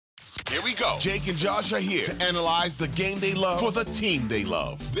Here we go. Jake and Josh are here to analyze the game they love for the team they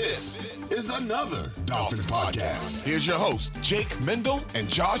love. This is another Dolphins podcast. Here's your host, Jake Mendel and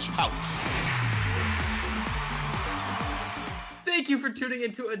Josh Houtz. Thank you for tuning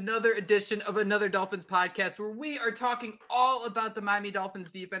into another edition of another Dolphins podcast where we are talking all about the Miami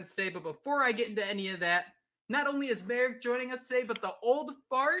Dolphins defense today. But before I get into any of that, not only is Merrick joining us today, but the old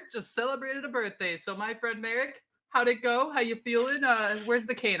fart just celebrated a birthday. So my friend Merrick, how'd it go? How you feeling? Where's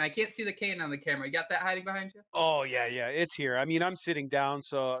the cane? I can't see the cane on the camera. You got that hiding behind you? Oh yeah, it's here. I mean, I'm sitting down,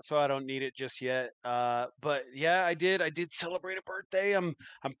 so I don't need it just yet. But yeah, I did celebrate a birthday. I'm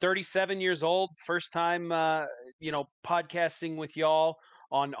 37 years old. First time, podcasting with y'all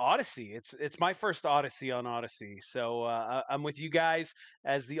on Odyssey. It's my first Odyssey on Odyssey. So I'm with you guys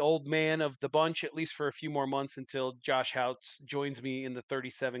as the old man of the bunch, at least for a few more months until Josh Houtz joins me in the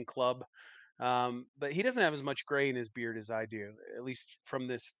 37 club. But he doesn't have as much gray in his beard as I do, at least from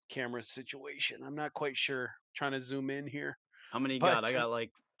this camera situation. I'm not quite sure. Trying to zoom in here. How many you got? I got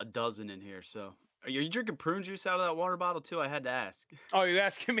like a dozen in here. So are you drinking prune juice out of that water bottle too? I had to ask. Oh, you're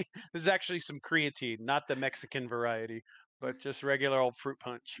asking me? This is actually some creatine, not the Mexican variety, but just regular old fruit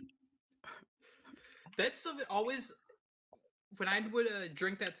punch. That stuff always, when I would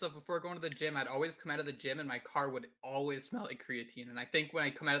drink that stuff before going to the gym, I'd always come out of the gym and my car would always smell like creatine. And I think when I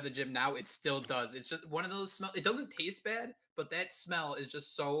come out of the gym now, it still does. It's just one of those smells. It doesn't taste bad, but that smell is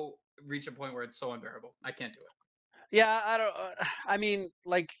just so reach a point where it's so unbearable. I can't do it. Yeah, I don't. I mean,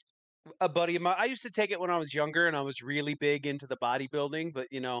 like a buddy of mine. I used to take it when I was younger, and I was really big into the bodybuilding. But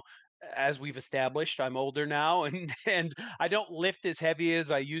as we've established, I'm older now, and I don't lift as heavy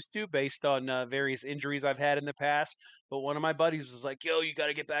as I used to, based on various injuries I've had in the past. But one of my buddies was like, "Yo, you got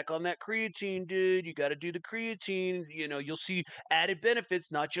to get back on that creatine, dude. You got to do the creatine. You'll see added benefits,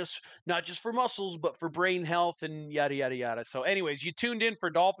 not just for muscles, but for brain health and yada yada yada." So, anyways, you tuned in for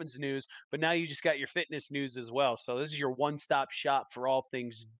Dolphins news, but now you just got your fitness news as well. So this is your one-stop shop for all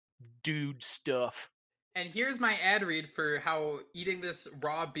things dude stuff. And here's my ad read for how eating this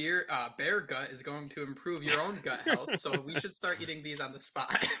raw bear gut is going to improve your own gut health. So we should start eating these on the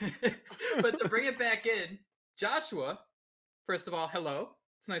spot. But to bring it back in, Joshua, first of all, hello.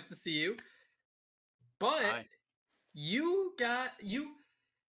 It's nice to see you. But Hi. You're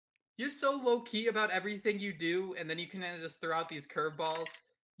so low key about everything you do, and then you can just throw out these curveballs.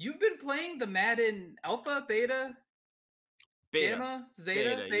 You've been playing the Madden Alpha, Beta, Gamma,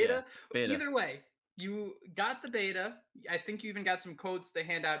 Zeta, Beta. Yeah. Beta. Either way, you got the beta. I think you even got some codes to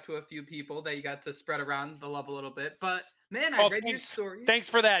hand out to a few people that you got to spread around the love a little bit. But man, I read your story. Thanks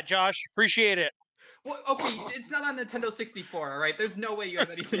for that, Josh. Appreciate it. Well, okay, it's not on Nintendo 64, all right? There's no way you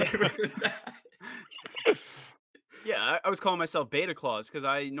have anything to do with that. Yeah, I was calling myself Beta Claus because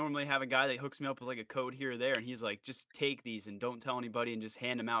I normally have a guy that hooks me up with like a code here or there, and he's like, just take these and don't tell anybody and just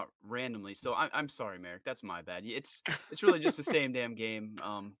hand them out randomly. So I'm sorry, Merrick, that's my bad. It's really just the same damn game.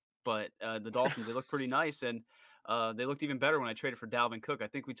 But the Dolphins, they look pretty nice, and they looked even better when I traded for Dalvin Cook. I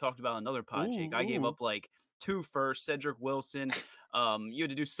think we talked about another pod, Jake. I gave up like 2 firsts, Cedric Wilson. You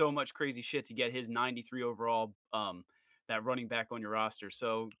had to do so much crazy shit to get his 93 overall. That running back on your roster.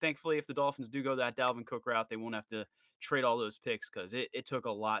 So thankfully, if the Dolphins do go that Dalvin Cook route, they won't have to trade all those picks because it took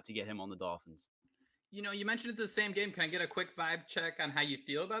a lot to get him on the Dolphins. You mentioned it's the same game. Can I get a quick vibe check on how you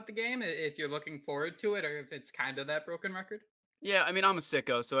feel about the game, if you're looking forward to it, or if it's kind of that broken record? Yeah, I mean, I'm a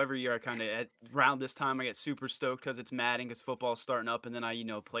sicko, so every year I kind of, around this time, I get super stoked because it's Madden, because football's starting up, and then I,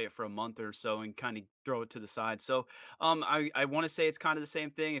 play it for a month or so and kind of throw it to the side. So I want to say it's kind of the same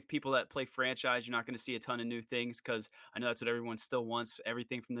thing. If people that play franchise, you're not going to see a ton of new things because I know that's what everyone still wants,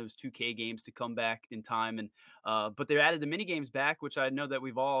 everything from those 2K games to come back in time. And but they added the mini games back, which I know that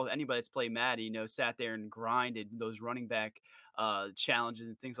anybody that's played Madden, sat there and grinded those running back challenges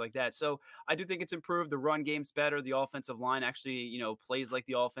and things like that. So I do think it's improved. The run game's better. The offensive line actually, plays like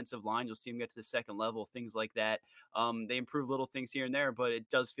the offensive line. You'll see them get to the second level, things like that. They improve little things here and there, but it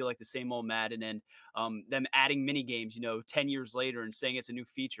does feel like the same old Madden. And them adding mini games, 10 years later and saying it's a new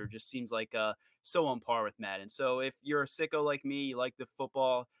feature just seems like so on par with Madden. So if you're a sicko like me, you like the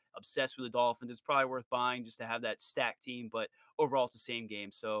football, obsessed with the Dolphins, it's probably worth buying just to have that stacked team. But overall, it's the same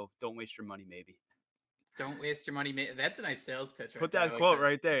game. So don't waste your money, maybe. Don't waste your money. That's a nice sales pitch. Put that quote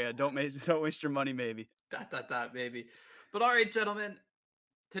right there. Yeah, don't waste your money, maybe. ... maybe. But all right, gentlemen.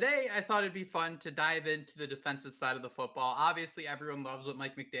 Today, I thought it'd be fun to dive into the defensive side of the football. Obviously, everyone loves what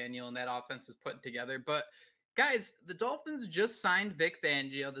Mike McDaniel and that offense is putting together. But guys, the Dolphins just signed Vic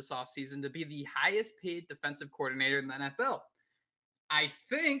Fangio this offseason to be the highest paid defensive coordinator in the NFL. I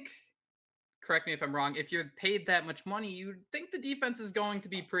think correct me if I'm wrong, if you're paid that much money, you'd think the defense is going to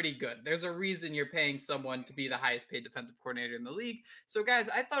be pretty good. There's a reason you're paying someone to be the highest paid defensive coordinator in the league. So, guys,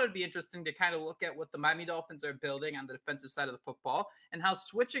 I thought it'd be interesting to kind of look at what the Miami Dolphins are building on the defensive side of the football and how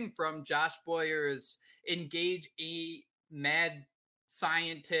switching from Josh Boyer's engage a mad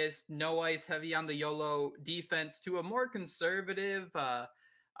scientist, no ice, heavy on the YOLO defense to a more conservative,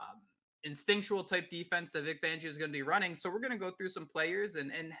 instinctual type defense that Vic Fangio is going to be running. So we're going to go through some players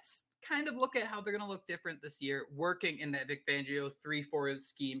and kind of look at how they're going to look different this year, working in that Vic Fangio 3-4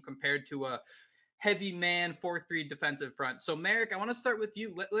 scheme compared to a heavy man 4-3 defensive front. So Merrick, I want to start with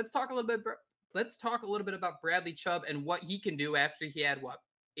you. Let's talk a little bit. Let's talk a little bit about Bradley Chubb and what he can do after he had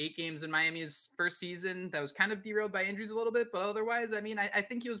 8 games in Miami's first season. That was kind of derailed by injuries a little bit, but otherwise, I mean, I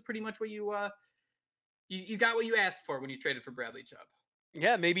think he was pretty much what you got what you asked for when you traded for Bradley Chubb.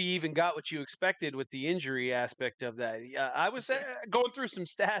 Yeah, maybe you even got what you expected with the injury aspect of that. I was going through some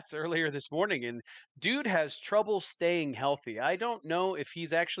stats earlier this morning, and dude has trouble staying healthy. I don't know if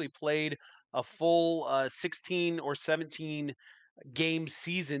he's actually played a full 16 or 17 game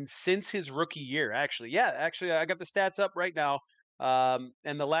season since his rookie year. Actually, I got the stats up right now. And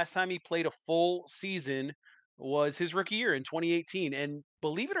the last time he played a full season was his rookie year in 2018. And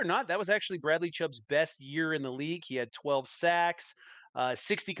believe it or not, that was actually Bradley Chubb's best year in the league. He had 12 sacks,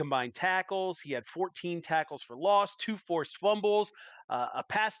 60 combined tackles. He had 14 tackles for loss, 2 forced fumbles, a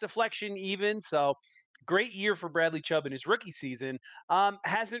pass deflection even. So great year for Bradley Chubb in his rookie season.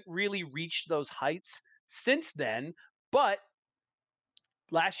 Hasn't really reached those heights since then, but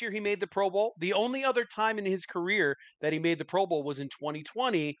last year he made the Pro Bowl. The only other time in his career that he made the Pro Bowl was in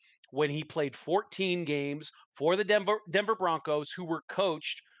 2020 when he played 14 games for the Denver Broncos, who were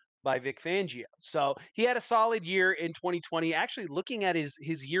coached by Vic Fangio. So he had a solid year in 2020. Actually, looking at his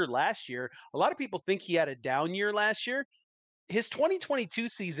year last year, a lot of people think he had a down year last year. His 2022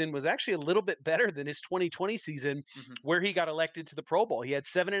 season was actually a little bit better than his 2020 season, where he got elected to the Pro Bowl. He had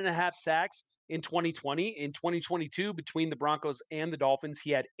 7.5 sacks in 2020. In 2022, between the Broncos and the Dolphins,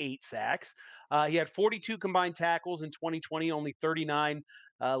 he had 8 sacks. He had 42 combined tackles in 2020, only 39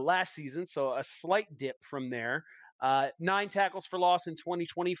 last season, so a slight dip from there. 9 tackles for loss in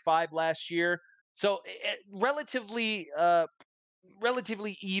 2025 last year. So relatively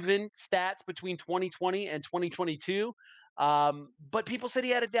even stats between 2020 and 2022. But people said he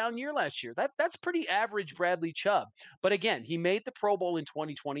had a down year last year. That's pretty average Bradley Chubb. But again, he made the Pro Bowl in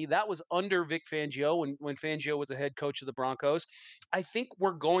 2020. That was under Vic Fangio when Fangio was the head coach of the Broncos. I think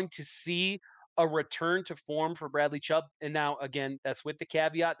we're going to see a return to form for Bradley Chubb. And now, again, that's with the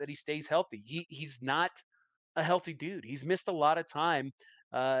caveat that he stays healthy. He's not a healthy dude. He's missed a lot of time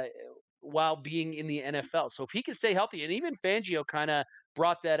while being in the NFL. So if he can stay healthy, and even Fangio kind of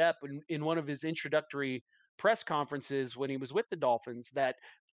brought that up in one of his introductory press conferences when he was with the Dolphins, that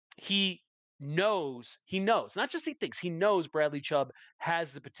he knows, not just he thinks, he knows Bradley Chubb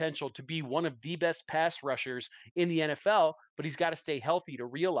has the potential to be one of the best pass rushers in the NFL, but he's got to stay healthy to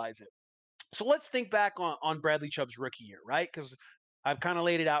realize it. So let's think back on Bradley Chubb's rookie year, right? Because I've kind of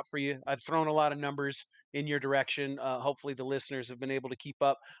laid it out for you. I've thrown a lot of numbers in your direction. Hopefully the listeners have been able to keep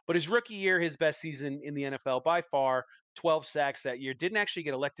up. But his rookie year, his best season in the NFL by far, 12 sacks that year. Didn't actually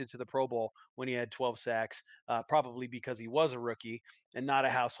get elected to the Pro Bowl when he had 12 sacks, probably because he was a rookie and not a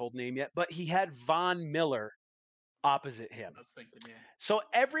household name yet. But he had Von Miller opposite him. I was thinking, yeah. So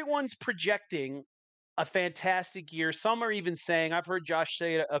everyone's projecting a fantastic year. Some are even saying, I've heard Josh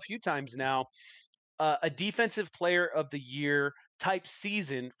say it a few times now, a defensive player of the year type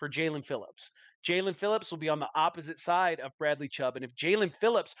season for Jalen Phillips. Jalen Phillips will be on the opposite side of Bradley Chubb. And if Jalen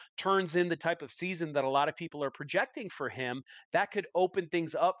Phillips turns in the type of season that a lot of people are projecting for him, that could open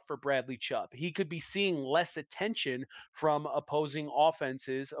things up for Bradley Chubb. He could be seeing less attention from opposing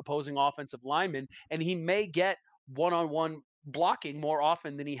offensive linemen, and he may get one-on-one blocking more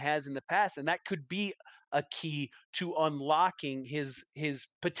often than he has in the past. And that could be a key to unlocking his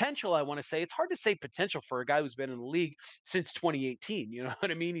potential. I want to say, it's hard to say potential for a guy who's been in the league since 2018. You know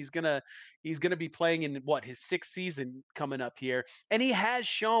what I mean? He's gonna be playing in his 6th season coming up here, and he has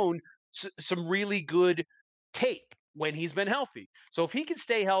shown some really good tape when he's been healthy. So if he can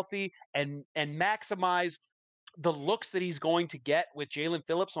stay healthy and maximize the looks that he's going to get with Jalen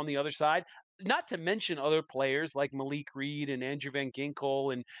Phillips on the other side, not to mention other players like Malik Reed and Andrew Van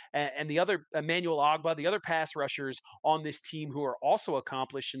Ginkel and the other Emmanuel Ogbah, the other pass rushers on this team who are also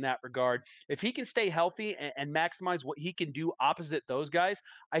accomplished in that regard. If he can stay healthy and maximize what he can do opposite those guys,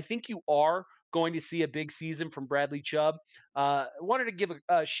 I think you are going to see a big season from Bradley Chubb. Wanted to give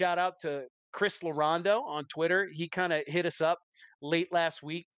a shout out to Chris Larondo on Twitter. He kind of hit us up late last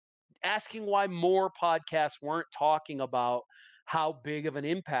week asking why more podcasts weren't talking about how big of an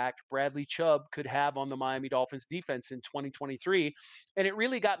impact Bradley Chubb could have on the Miami Dolphins defense in 2023. And it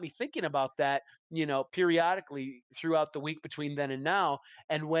really got me thinking about that, periodically throughout the week between then and now.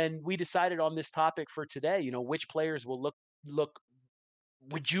 And when we decided on this topic for today, which players will look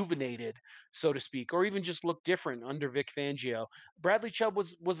rejuvenated, so to speak, or even just look different under Vic Fangio. Bradley Chubb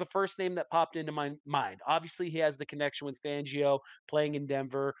was the first name that popped into my mind. Obviously, he has the connection with Fangio playing in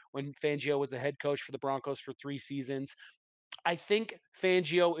Denver when Fangio was the head coach for the Broncos for 3 seasons. I think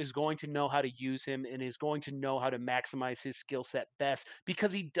Fangio is going to know how to use him and is going to know how to maximize his skill set best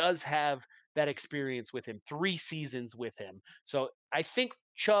because he does have that experience with him, 3 seasons with him. So I think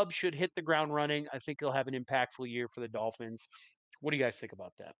Chubb should hit the ground running. I think he'll have an impactful year for the Dolphins. What do you guys think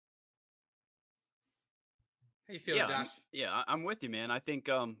about that? How you feeling, Josh? I'm with you, man. I think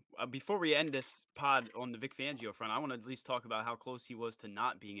before we end this pod on the Vic Fangio front, I want to at least talk about how close he was to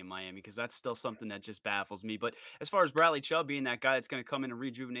not being in Miami because that's still something that just baffles me. But as far as Bradley Chubb being that guy that's going to come in and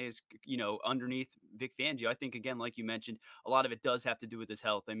rejuvenate his, underneath Vic Fangio, I think again, like you mentioned, a lot of it does have to do with his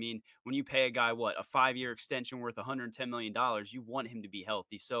health. I mean, when you pay a guy a 5-year extension worth $110 million, you want him to be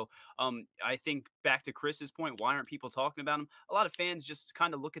healthy. So I think back to Chris's point, why aren't people talking about him? A lot of fans just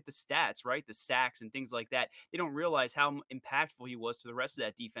kind of look at the stats, right? The sacks and things like that. They don't realize how impactful he was to the rest of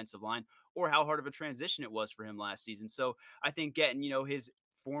that defensive line or how hard of a transition it was for him last season. So I think getting, his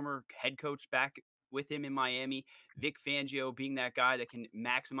former head coach back with him in Miami, Vic Fangio being that guy that can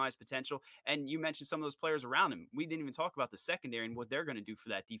maximize potential. And you mentioned some of those players around him. We didn't even talk about the secondary and what they're going to do for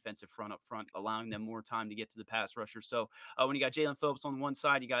that defensive front up front, allowing them more time to get to the pass rusher. So when you got Jalen Phillips on one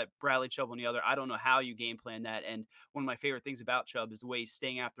side, you got Bradley Chubb on the other. I don't know how you game plan that. And one of my favorite things about Chubb is the way he's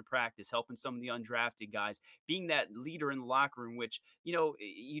staying after practice, helping some of the undrafted guys, being that leader in the locker room, which,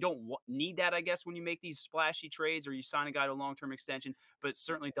 you don't need that, I guess, when you make these splashy trades or you sign a guy to a long-term extension, but it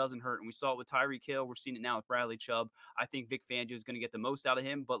certainly doesn't hurt. And we saw it with Tyreek Hill. We're seeing it now with Bradley Chubb. I think Vic Fangio is going to get the most out of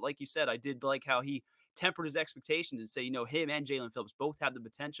him. But like you said, I did like how he tempered his expectations and say, him and Jalen Phillips both have the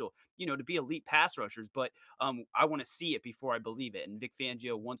potential, to be elite pass rushers. But I want to see it before I believe it. And Vic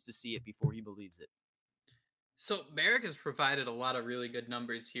Fangio wants to see it before he believes it. So Merrick has provided a lot of really good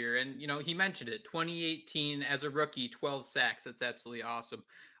numbers here. And, he mentioned it, 2018 as a rookie, 12 sacks. That's absolutely awesome.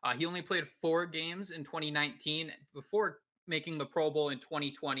 He only played 4 games in 2019 before making the Pro Bowl in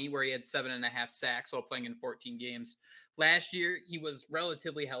 2020, where he had 7.5 sacks while playing in 14 games. Last year, he was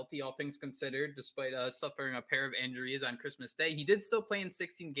relatively healthy, all things considered, despite suffering a pair of injuries on Christmas Day. He did still play in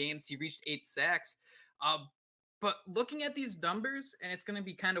 16 games. He reached 8 sacks. But looking at these numbers, and it's going to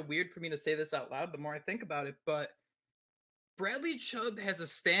be kind of weird for me to say this out loud the more I think about it, but Bradley Chubb has a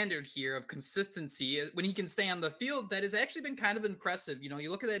standard here of consistency when he can stay on the field that has actually been kind of impressive. You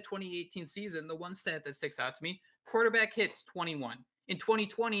look at that 2018 season, the one stat that sticks out to me, quarterback hits 21. In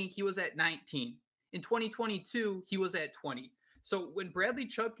 2020, he was at 19. In 2022, he was at 20. So when Bradley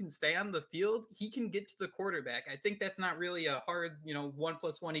Chubb can stay on the field, he can get to the quarterback. I think that's not really a hard, 1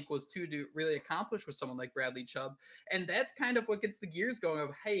 + 1 = 2 to really accomplish with someone like Bradley Chubb. And that's kind of what gets the gears going of,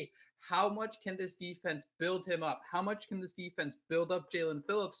 hey, how much can this defense build him up? How much can this defense build up Jalen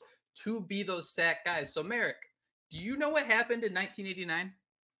Phillips to be those sack guys? So Merrick, do you know what happened in 1989?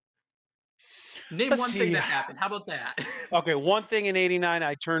 Name Let's one thing see. that happened. How about that? Okay, one thing in '89,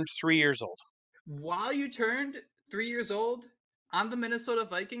 I turned 3 years old. While you turned 3 years old, on the Minnesota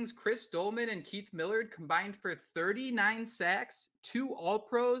Vikings, Chris Dolman and Keith Millard combined for 39 sacks, 2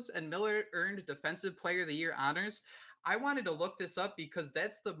 All-Pros, and Millard earned Defensive Player of the Year honors. I wanted to look this up because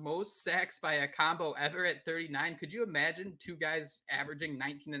that's the most sacks by a combo ever at 39. Could you imagine 2 guys averaging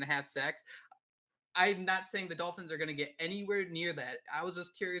 19.5 sacks? I'm not saying the Dolphins are going to get anywhere near that. I was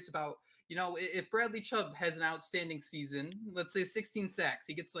just curious about, if Bradley Chubb has an outstanding season, let's say 16 sacks,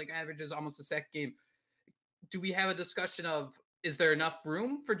 he gets averages almost a sack a game. Do we have a discussion of, is there enough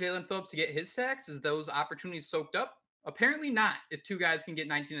room for Jalen Phillips to get his sacks? Is those opportunities soaked up? Apparently not, if 2 guys can get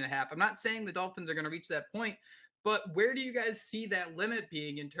 19.5. I'm not saying the Dolphins are going to reach that point, but where do you guys see that limit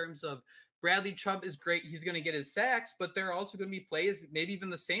being in terms of Bradley Chubb is great. He's going to get his sacks, but there are also going to be plays, maybe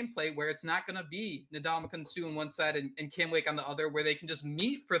even the same play, where it's not going to be Ndamukong Suh on one side and Cam Wake on the other, where they can just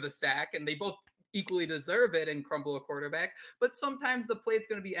meet for the sack and they both equally deserve it and crumble a quarterback. But sometimes the plate's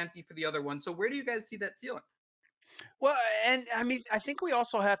going to be empty for the other one. So where do you guys see that ceiling? Well, and I mean, I think we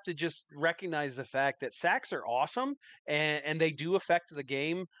also have to just recognize the fact that sacks are awesome and they do affect the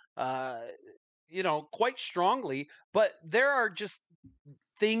game, quite strongly. But there are just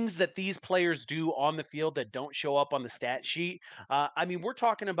things that these players do on the field that don't show up on the stat sheet. I mean, we're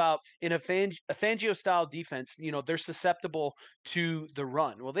talking about in a Fangio style defense, they're susceptible to the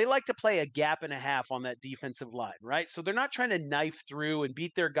run. Well, they like to play a gap and a half on that defensive line, right? So they're not trying to knife through and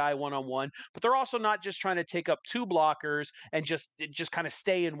beat their guy one-on-one, but they're also not just trying to take up two blockers and just kind of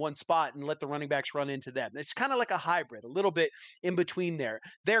stay in one spot and let the running backs run into them. It's kind of like a hybrid, a little bit in between there.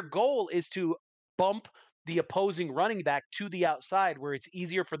 Their goal is to bump the opposing running back to the outside where it's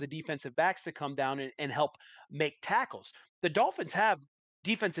easier for the defensive backs to come down and help make tackles. The Dolphins have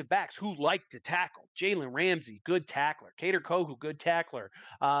defensive backs who like to tackle. Jalen Ramsey, good tackler. Kader Kohu, good tackler.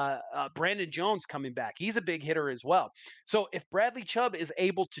 Brandon Jones coming back. He's a big hitter as well. So if Bradley Chubb is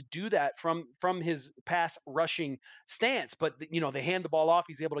able to do that from his pass rushing stance, but they hand the ball off,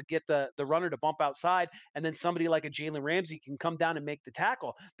 he's able to get the runner to bump outside, and then somebody like a Jalen Ramsey can come down and make the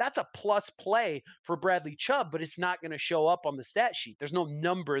tackle. That's a plus play for Bradley Chubb, but it's not going to show up on the stat sheet. There's no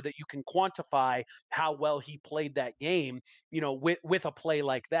number that you can quantify how well he played that game, with a play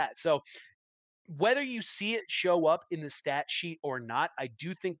like that. So whether you see it show up in the stat sheet or not, I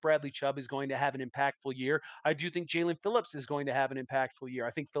do think Bradley Chubb is going to have an impactful year. I do think Jalen Phillips is going to have an impactful year.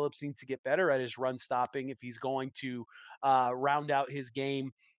 I think Phillips needs to get better at his run stopping if he's going to round out his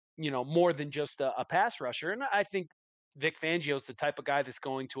game, more than just a pass rusher. And I think Vic Fangio is the type of guy that's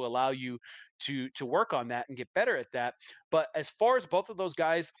going to allow you to work on that and get better at that. But as far as both of those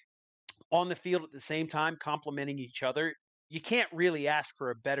guys on the field at the same time, complementing each other, you can't really ask for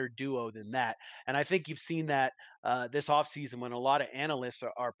a better duo than that. And I think you've seen that this offseason when a lot of analysts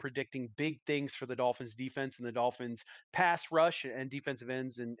are predicting big things for the Dolphins defense and the Dolphins pass rush and defensive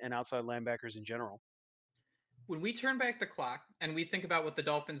ends and outside linebackers in general. When we turn back the clock and we think about what the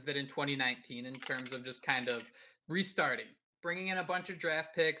Dolphins did in 2019 in terms of just kind of restarting, bringing in a bunch of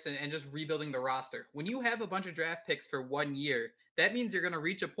draft picks and just rebuilding the roster. When you have a bunch of draft picks for 1 year, that means you're going to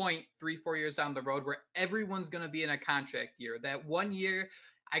reach a point 3-4 years down the road where everyone's going to be in a contract year. That 1 year,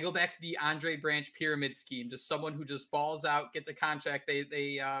 I go back to the Andre Branch pyramid scheme, just someone who just falls out, gets a contract.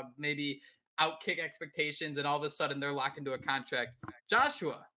 They maybe outkick expectations, and all of a sudden they're locked into a contract.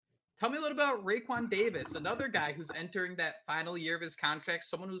 Joshua, tell me a little about Raekwon Davis, another guy who's entering that final year of his contract,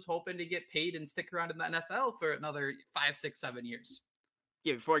 someone who's hoping to get paid and stick around in the NFL for another 5, 6, 7 years.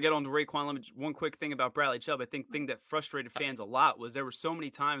 Yeah, before I get on to Raekwon, let me one quick thing about Bradley Chubb. I think thing that frustrated fans a lot was there were so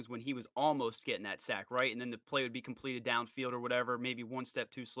many times when he was almost getting that sack, right? And then the play would be completed downfield or whatever, maybe one step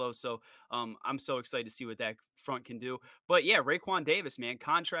too slow. So I'm so excited to see what that front can do. But yeah, Raekwon Davis, man,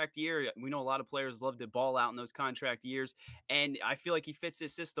 contract year. We know a lot of players love to ball out in those contract years. And I feel like he fits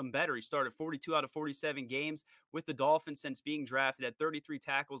his system better. He started 42 out of 47 games with the Dolphins since being drafted, had 33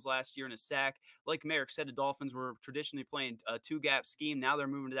 tackles last year and a sack. Like Merrick said, the Dolphins were traditionally playing a two-gap scheme. Now they're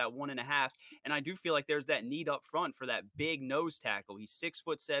moving to that 1.5. And I do feel like there's that need up front for that big nose tackle. He's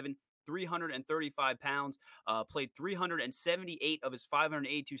 6'7", 335 pounds, played 378 of his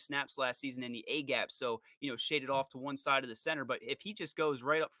 582 snaps last season in the A-gap. So, shaded off to one side of the center. But if he just goes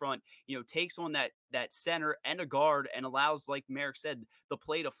right up front, takes on that center and a guard and allows, like Merrick said, the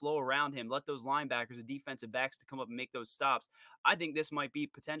play to flow around him, let those linebackers and defensive backs to come up and make those stops. I think this might be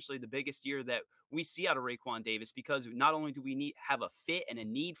potentially the biggest year that we see out of Raekwon Davis, because not only do we have a fit and a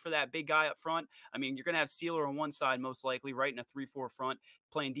need for that big guy up front. I mean, you're going to have Sealer on one side, most likely, right in a 3-4 front,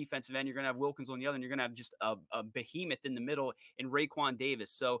 playing defensive end. You're going to have Wilkins on the other, and you're going to have just a behemoth in the middle in Raekwon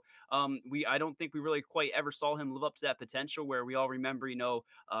Davis. So I don't think we really quite ever saw him live up to that potential, where we all remember,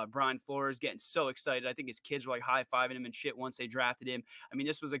 Brian Flores getting so excited. I think his kids were like high-fiving him and shit once they drafted him. I mean,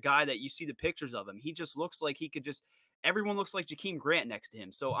 this was a guy that you see the pictures of him. He just looks like he could just – everyone looks like Jakeem Grant next to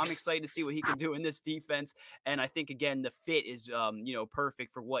him. So I'm excited to see what he can do in this defense. And I think, again, the fit is,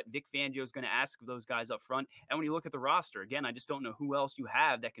 perfect for what Vic Fangio is going to ask of those guys up front. And when you look at the roster, again, I just don't know who else you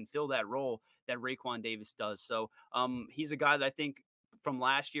have that can fill that role that Raekwon Davis does. So he's a guy that I think from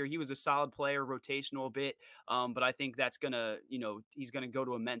last year, he was a solid player, rotational a bit. But I think that's going to, he's going to go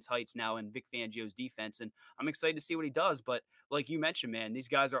to immense heights now in Vic Fangio's defense. And I'm excited to see what he does. But like you mentioned, man, these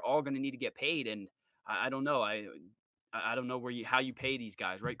guys are all going to need to get paid. And I don't know. I don't know how you pay these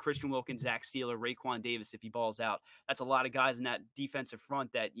guys, right? Christian Wilkins, Zach Sealer, Raekwon Davis, if he balls out. That's a lot of guys in that defensive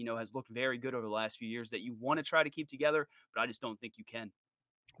front that, has looked very good over the last few years that you want to try to keep together, but I just don't think you can.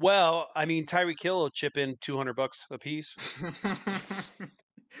 Well, I mean, Tyreek Hill will chip in $200 a piece.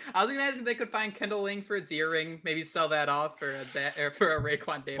 I was going to ask if they could find Kendall Ling for its earring, maybe sell that off for a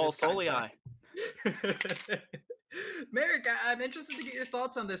Raekwon Davis. Paul Soliai. Merrick, I'm interested to get your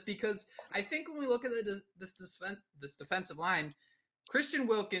thoughts on this, because I think when we look at this defensive line, Christian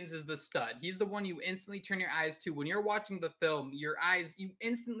Wilkins is the stud. He's the one you instantly turn your eyes to. When you're watching the film, you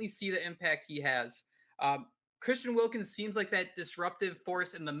instantly see the impact he has. Christian Wilkins seems like that disruptive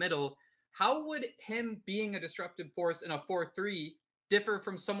force in the middle. How would him being a disruptive force in a 4-3 differ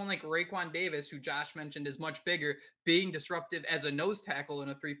from someone like Raekwon Davis, who Josh mentioned is much bigger, being disruptive as a nose tackle in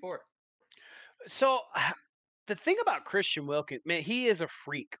a 3-4? So the thing about Christian Wilkins, man, he is a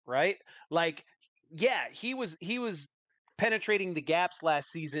freak, right? Like, yeah, he was penetrating the gaps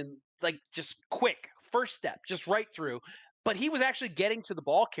last season, like just quick, first step, just right through. But he was actually getting to the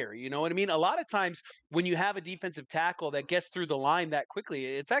ball carrier. You know what I mean? A lot of times when you have a defensive tackle that gets through the line that quickly,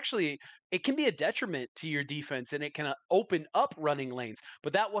 it can be a detriment to your defense and it can open up running lanes.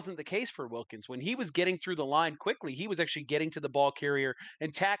 But that wasn't the case for Wilkins. When he was getting through the line quickly, he was actually getting to the ball carrier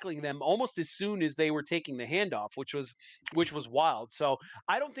and tackling them almost as soon as they were taking the handoff, which was wild. So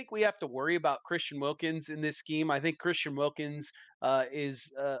I don't think we have to worry about Christian Wilkins in this scheme. I think Christian Wilkins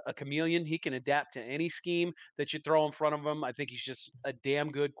is a chameleon. He can adapt to any scheme that you throw in front of him. I think he's just a damn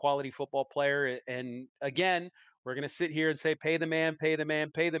good quality football player. And again, we're going to sit here and say, pay the man, pay the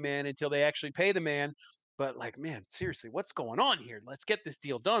man, pay the man until they actually pay the man. But like, man, seriously, what's going on here? Let's get this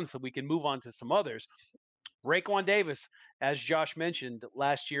deal done so we can move on to some others. Raekwon Davis, as Josh mentioned,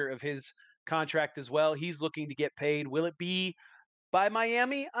 last year of his contract as well, he's looking to get paid. Will it be by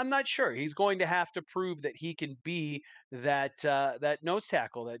Miami? I'm not sure. He's going to have to prove that he can be that nose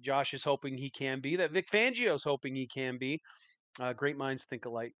tackle that Josh is hoping he can be, that Vic Fangio is hoping he can be. Great minds think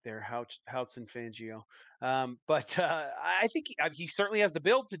alike there, Houts and Fangio. But I think he certainly has the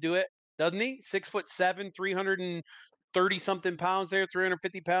build to do it, doesn't he? 6'7", 330 something pounds there,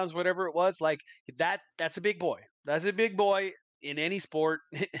 350 pounds, whatever it was. Like that's a big boy. That's a big boy in any sport,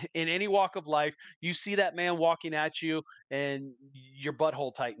 in any walk of life. You see that man walking at you and your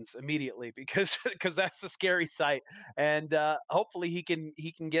butthole tightens immediately because that's a scary sight. And hopefully he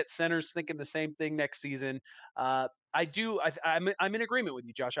can get centers thinking the same thing next season. I'm in agreement with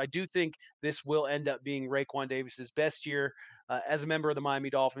you, Josh. I do think this will end up being Raekwon Davis's best year as a member of the Miami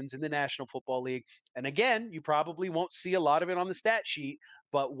Dolphins in the National Football League. And again, you probably won't see a lot of it on the stat sheet,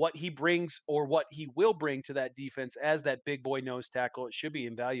 but what he brings or what he will bring to that defense as that big boy nose tackle, it should be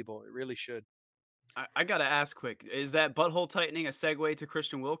invaluable. It really should. I gotta ask quick, is that butthole tightening a segue to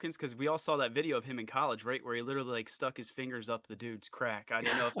Christian Wilkins? Because we all saw that video of him in college, right? Where he literally like stuck his fingers up the dude's crack. I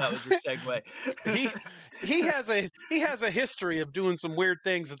didn't know if that was your segue. he he has a history of doing some weird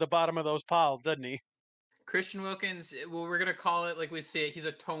things at the bottom of those piles, doesn't he? Christian Wilkins, well, we're gonna call it like we say it. He's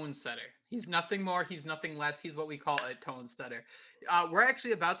a tone setter. He's nothing more. He's nothing less. He's what we call a tone setter. We're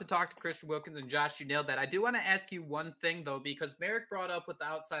actually about to talk to Christian Wilkins, and Josh, you nailed that. I do want to ask you one thing though, because Merrick brought up with the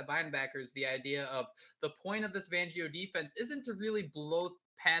outside linebackers the idea of the point of this Fangio defense isn't to really blow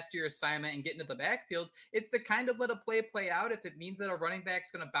past your assignment and get into the backfield. It's to kind of let a play out. If it means that a running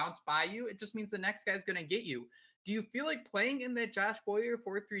back's going to bounce by you, it just means the next guy's going to get you. Do you feel like playing in that Josh Boyer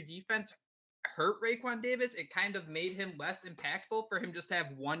 4-3 defense hurt Raekwon Davis? It kind of made him less impactful for him just to have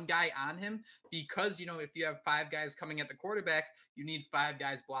one guy on him because, if you have five guys coming at the quarterback, you need five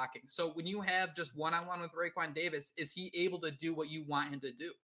guys blocking. So when you have just one-on-one with Raekwon Davis, is he able to do what you want him to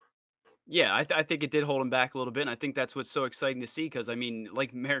do? Yeah, I think it did hold him back a little bit, and I think that's what's so exciting to see. Because I mean,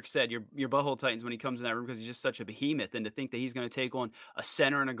 like Merrick said, your butthole tightens when he comes in that room because he's just such a behemoth, and to think that he's going to take on a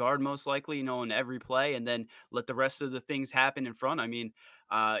center and a guard most likely, in every play, and then let the rest of the things happen in front. I mean,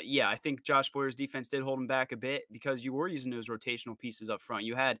 yeah, I think Josh Boyer's defense did hold him back a bit because you were using those rotational pieces up front.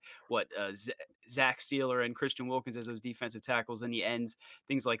 You had Zach Sealer and Christian Wilkins as those defensive tackles and the ends,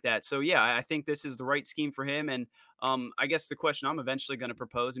 things like that. So yeah, I think this is the right scheme for him. And I guess the question I'm eventually going to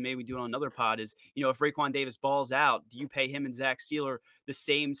propose, and maybe we do it on another pod, is if Raekwon Davis balls out, do you pay him and Zach Sealer the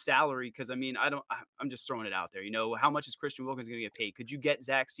same salary? Because I mean, I'm just throwing it out there. How much is Christian Wilkins going to get paid? Could you get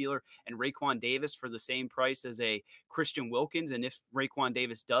Zach Sealer and Raekwon Davis for the same price as a Christian Wilkins? And if Raekwon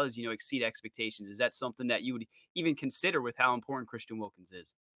Davis does, exceed expectations, is that something that you would even consider with how important Christian Wilkins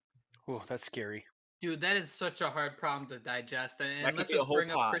is? Oh, that's scary. Dude, that is such a hard problem to digest. And That could let's be a just whole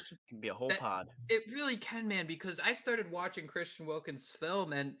bring up pod. Christian. It can be a whole pod. It really can, man, because I started watching Christian Wilkins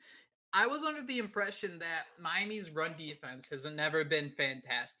film and I was under the impression that Miami's run defense has never been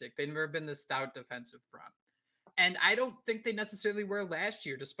fantastic. They've never been the stout defensive front. And I don't think they necessarily were last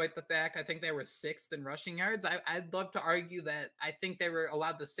year, despite the fact I think they were sixth in rushing yards. I'd love to argue that I think they were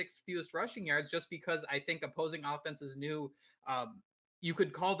allowed the sixth fewest rushing yards just because I think opposing offenses knew you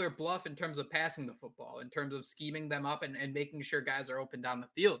could call their bluff in terms of passing the football, in terms of scheming them up and making sure guys are open down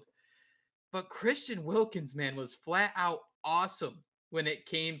the field. But Christian Wilkins, man, was flat out awesome when it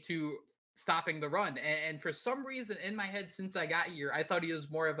came to stopping the run. And for some reason in my head since I got here, I thought he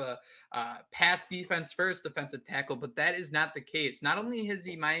was more of a pass defense first defensive tackle, but that is not the case. Not only is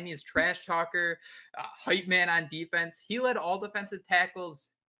he Miami's trash talker, hype man on defense, he led all defensive tackles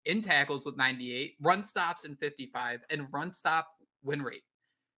in tackles with 98, run stops in 55, and run stop win rate.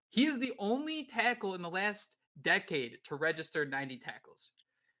 He is the only tackle in the last decade to register 90 tackles.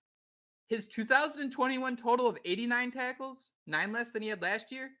 His 2021 total of 89 tackles, 9 less than he had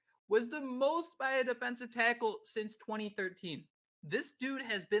last year, was the most by a defensive tackle since 2013. This dude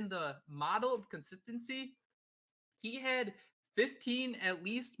has been the model of consistency. He had 15 at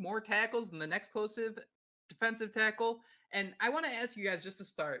least more tackles than the next closest defensive tackle. And I want to ask you guys just to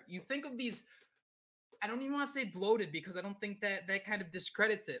start. You think of these, I don't even want to say bloated because I don't think that kind of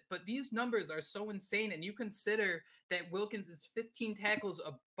discredits it, but these numbers are so insane. And you consider that Wilkins is 15 tackles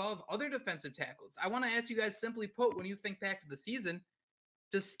above other defensive tackles. I want to ask you guys, simply put, when you think back to the season,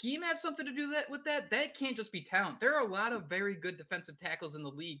 does scheme have something to do with that? That can't just be talent. There are a lot of very good defensive tackles in the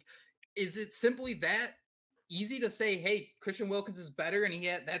league. Is it simply that easy to say, hey, Christian Wilkins is better and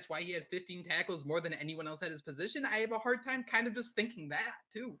that's why he had 15 tackles more than anyone else at his position? I have a hard time kind of just thinking that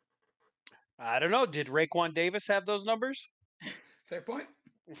too. I don't know. Did Raekwon Davis have those numbers? Fair point.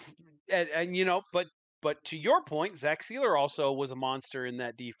 And but to your point, Zach Sealer also was a monster in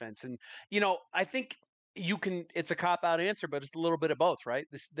that defense. And I think it's a cop out answer, but it's a little bit of both, right?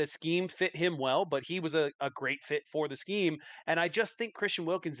 The scheme fit him well, but he was a great fit for the scheme. And I just think Christian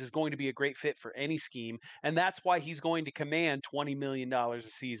Wilkins is going to be a great fit for any scheme. And that's why he's going to command $20 million a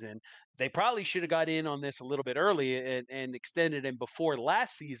season. They probably should have got in on this a little bit early and extended him before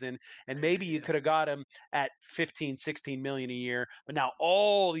last season. And maybe you could have got him at 15, 16 million a year. But now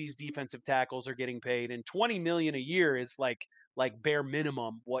all these defensive tackles are getting paid, and 20 million a year is like bare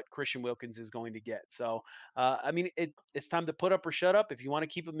minimum what Christian Wilkins is going to get. So, I mean, it's time to put up or shut up. If you want to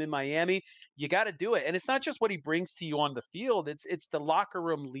keep him in Miami, you got to do it. And it's not just what he brings to you on the field. It's the locker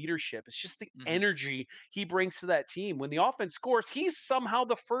room leadership. It's just the energy he brings to that team. When the offense scores, he's somehow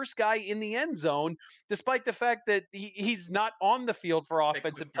the first guy in the end zone, despite the fact that he's not on the field for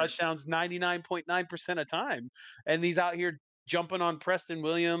offensive touchdowns 99.9% of time. And he's out here jumping on Preston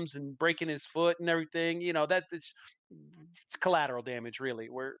Williams and breaking his foot and everything. It's collateral damage, really.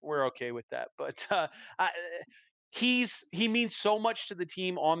 We're okay with that. But he means so much to the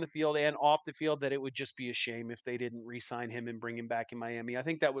team on the field and off the field that it would just be a shame if they didn't re-sign him and bring him back in Miami. I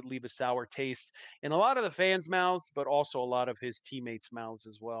think that would leave a sour taste in a lot of the fans' mouths, but also a lot of his teammates' mouths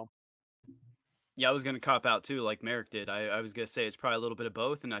as well. Yeah, I was going to cop out too, like Merrick did. I was going to say it's probably a little bit of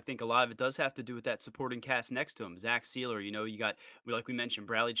both, and I think a lot of it does have to do with that supporting cast next to him. Zach Sealer, you got, like we mentioned,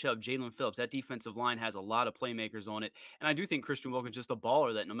 Bradley Chubb, Jalen Phillips. That defensive line has a lot of playmakers on it, and I do think Christian Wilkins just a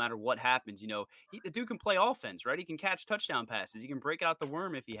baller that no matter what happens, the dude can play offense, right? He can catch touchdown passes. He can break out the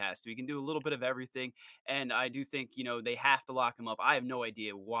worm if he has to. He can do a little bit of everything, and I do think, they have to lock him up. I have no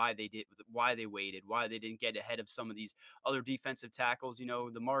idea why they waited, why they didn't get ahead of some of these other defensive tackles.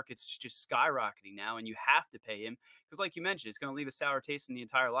 The market's just skyrocketing now, and you have to pay him because, like you mentioned, it's going to leave a sour taste in the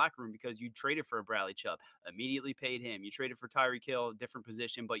entire locker room because you traded for a Bradley Chubb, immediately paid him. You traded for Tyreek Hill, different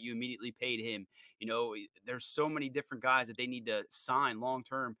position, but you immediately paid him. There's so many different guys that they need to sign long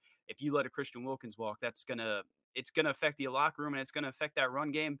term. If you let a Christian Wilkins walk, it's going to affect the locker room, and it's going to affect that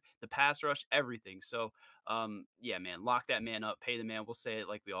run game, the pass rush, everything. So, yeah, man, lock that man up, pay the man. We'll say it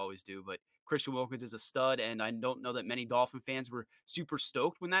like we always do, but Christian Wilkins is a stud, and I don't know that many Dolphin fans were super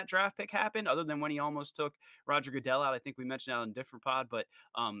stoked when that draft pick happened, other than when he almost took Roger Goodell out. I think we mentioned that on a different pod, but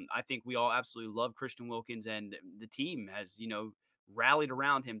I think we all absolutely love Christian Wilkins, and the team has, rallied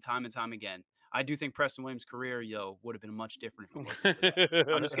around him time and time again. I do think Preston Williams' career, would have been much different if it wasn't for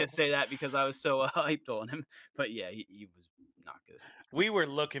that. I'm just going to say that because I was so hyped on him. But yeah, he was not good. We were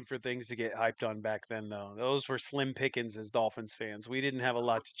looking for things to get hyped on back then, though. Those were slim pickings as Dolphins fans. We didn't have a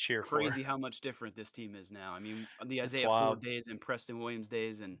lot to cheer for. Crazy how much different this team is now. I mean, the Isaiah Ford days and Preston Williams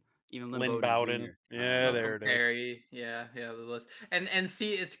days and even Lynn Bowden Jr. Yeah, there it is. Perry. Yeah, the list. And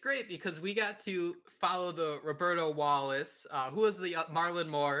see, it's great because we got to follow the Roberto Wallace, who was the Marlon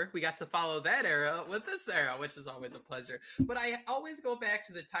Moore. We got to follow that era with this era, which is always a pleasure. But I always go back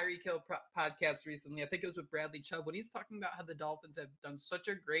to the Tyreek Hill podcast recently. I think it was with Bradley Chubb when he's talking about how the Dolphins have done such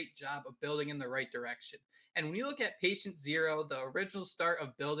a great job of building in the right direction. And when you look at Patient Zero, the original start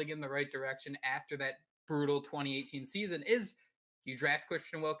of building in the right direction after that brutal 2018 season is you draft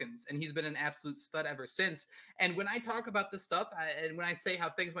Christian Wilkins, and he's been an absolute stud ever since. And when I talk about this stuff, and when I say how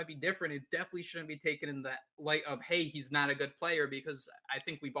things might be different, it definitely shouldn't be taken in the light of, hey, he's not a good player, because I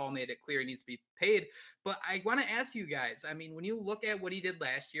think we've all made it clear he needs to be paid. But I want to ask you guys, I mean, when you look at what he did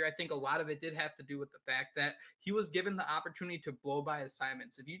last year, I think a lot of it did have to do with the fact that he was given the opportunity to blow by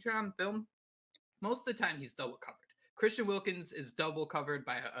assignments. If you turn on film, most of the time he's double covered. Christian Wilkins is double covered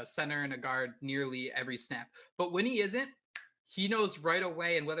by a center and a guard nearly every snap. But when he isn't, he knows right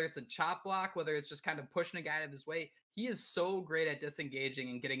away, and whether it's a chop block, whether it's just kind of pushing a guy out of his way, he is so great at disengaging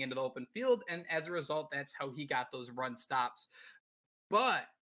and getting into the open field. And as a result, that's how he got those run stops. But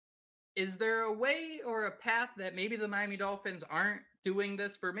is there a way or a path that maybe the Miami Dolphins aren't doing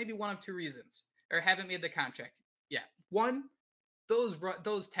this for maybe one of two reasons, or haven't made the contract yet? One,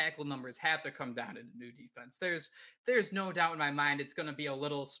 those tackle numbers have to come down in a new defense. There's no doubt in my mind it's going to be a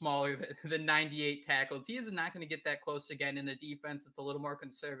little smaller than 98 tackles. He is not going to get that close again in a defense. It's a little more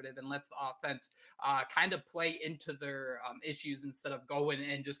conservative and lets the offense kind of play into their issues instead of going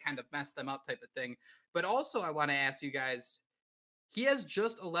and just kind of mess them up type of thing. But also, I want to ask you guys. He has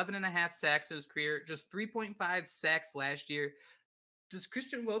just 11 and a half sacks in his career, just 3.5 sacks last year. Does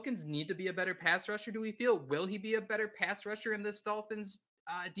Christian Wilkins need to be a better pass rusher, do we feel? Will he be a better pass rusher in this Dolphins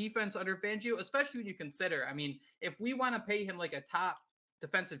defense under Fangio? Especially when you consider, I mean, if we want to pay him like a top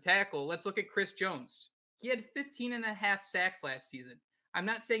defensive tackle, let's look at Chris Jones. He had 15 and a half sacks last season. I'm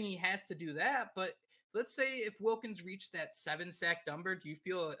not saying he has to do that, but let's say if Wilkins reached that 7-sack number, do you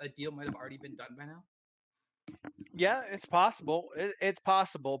feel a deal might have already been done by now? Yeah, it's possible. It's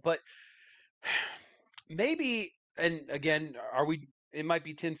possible, but maybe. And again, are we? It might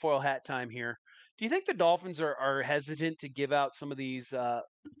be tinfoil hat time here. Do you think the Dolphins are hesitant to give out some of these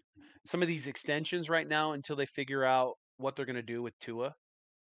extensions right now until they figure out what they're going to do with Tua?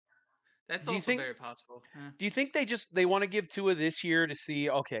 That's Do you also think very possible. Do you think they want to give Tua this year to see,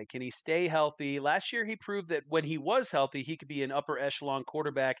 okay, can he stay healthy? Last year he proved that when he was healthy, he could be an upper echelon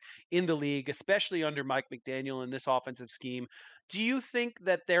quarterback in the league, especially under Mike McDaniel in this offensive scheme. Do you think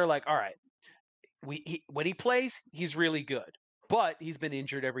that they're like, all right, when he plays, he's really good. But he's been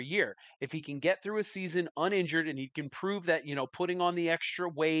injured every year. If he can get through a season uninjured and he can prove that, putting on the extra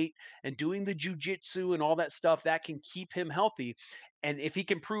weight and doing the jujitsu and all that stuff, that can keep him healthy. And if he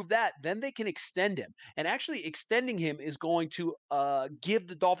can prove that, then they can extend him. And actually, extending him is going to give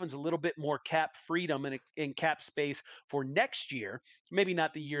the Dolphins a little bit more cap freedom and cap space for next year. Maybe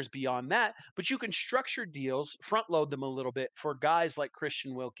not the years beyond that, but you can structure deals, front load them a little bit for guys like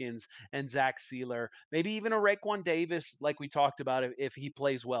Christian Wilkins and Zach Sealer, maybe even a Raekwon Davis, like we talked about, if he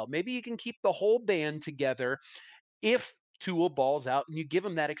plays well. Maybe you can keep the whole band together if Tua balls out and you give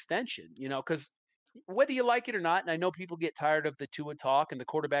him that extension, because whether you like it or not, and I know people get tired of the Tua talk and the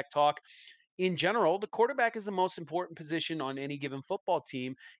quarterback talk, in general, the quarterback is the most important position on any given football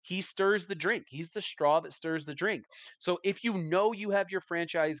team. He stirs the drink. He's the straw that stirs the drink. So if you know you have your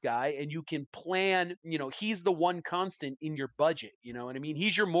franchise guy and you can plan, he's the one constant in your budget. You know what I mean?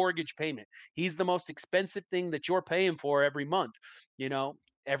 He's your mortgage payment. He's the most expensive thing that you're paying for every month.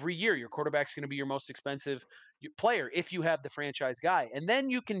 Every year, your quarterback's going to be your most expensive player if you have the franchise guy. And then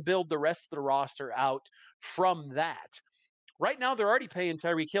you can build the rest of the roster out from that. Right now, they're already paying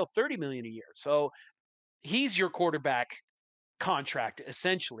Tyreek Hill $30 million a year, so he's your quarterback contract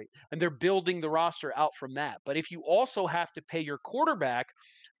essentially, and they're building the roster out from that. But if you also have to pay your quarterback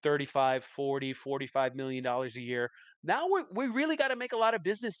 35, 40, 45 million dollars a year, now we really got to make a lot of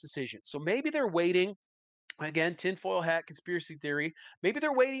business decisions. So maybe they're waiting. Again, tinfoil hat conspiracy theory. Maybe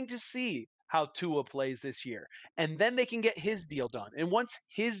they're waiting to see how Tua plays this year, and then they can get his deal done. And once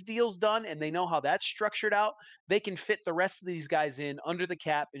his deal's done and they know how that's structured out, they can fit the rest of these guys in under the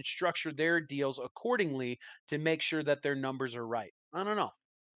cap and structure their deals accordingly to make sure that their numbers are right. I don't know.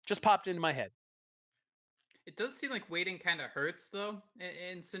 Just popped into my head. It does seem like waiting kind of hurts, though,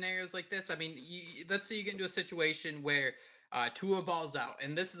 in scenarios like this. I mean, let's say you get into a situation where Tua balls out,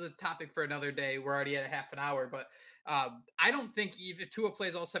 and this is a topic for another day. We're already at a half an hour, but I don't think if Tua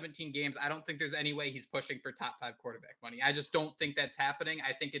plays all 17 games, I don't think there's any way he's pushing for top 5 quarterback money. I just don't think that's happening.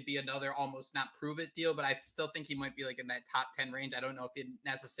 I think it'd be another almost not prove it deal, but I still think he might be like in that top 10 range. I don't know if it'd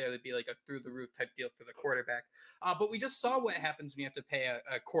necessarily be like a through the roof type deal for the quarterback. But we just saw what happens when you have to pay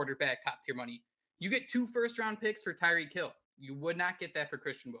a quarterback top tier money. You get 2 first-round picks for Tyreek Hill. You would not get that for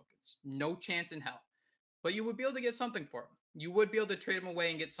Christian Wilkins. No chance in hell. But you would be able to get something for him. You would be able to trade him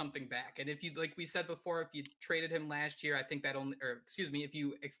away and get something back. And if you, like we said before, if you traded him last year, I think that only, or excuse me, if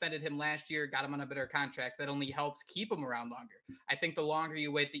you extended him last year, got him on a better contract, that only helps keep him around longer. I think the longer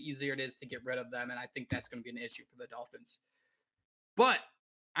you wait, the easier it is to get rid of them. And I think that's going to be an issue for the Dolphins. But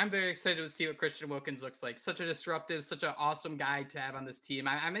I'm very excited to see what Christian Wilkins looks like. Such a disruptive, such an awesome guy to have on this team.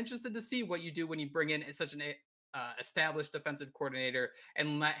 I'm interested to see what you do when you bring in such an established defensive coordinator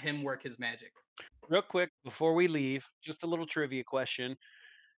and let him work his magic. Real quick, before we leave, just a little trivia question.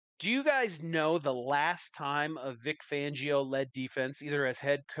 Do you guys know the last time a Vic Fangio led defense, either as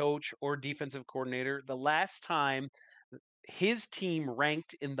head coach or defensive coordinator, the last time his team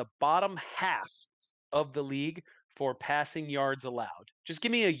ranked in the bottom half of the league for passing yards allowed? Just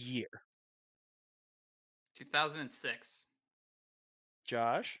give me a year. 2006.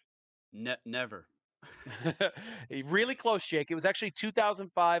 Josh? Never. Really close, Jake. It was actually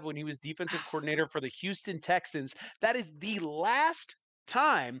 2005 when he was defensive coordinator for the Houston Texans. That is the last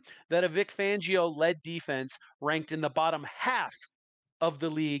time that a Vic Fangio led defense ranked in the bottom half of the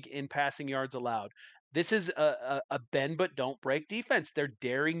league in passing yards allowed. This is a bend but don't break defense. They're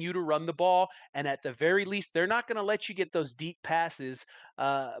daring you to run the ball, and at the very least, they're not going to let you get those deep passes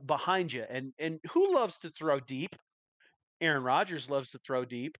behind you. And who loves to throw deep? Aaron Rodgers loves to throw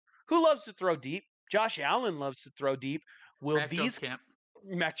deep. Who loves to throw deep? Josh Allen loves to throw deep. Will Mac Jones these can't.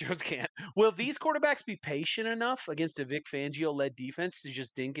 Mac Jones can't. Will these quarterbacks be patient enough against a Vic Fangio-led defense to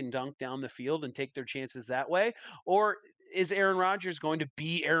just dink and dunk down the field and take their chances that way? Or is Aaron Rodgers going to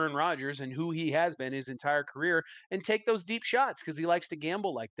be Aaron Rodgers and who he has been his entire career and take those deep shots because he likes to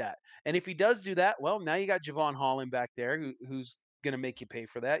gamble like that? And if he does do that, well, now you got Javon Holland back there who's going to make you pay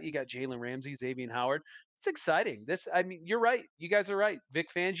for that. You got Jalen Ramsey, Xavier Howard. It's exciting. I mean, you're right. You guys are right. Vic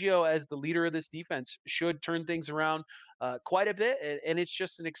Fangio, as the leader of this defense, should turn things around quite a bit. And it's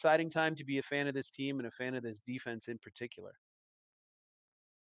just an exciting time to be a fan of this team and a fan of this defense in particular.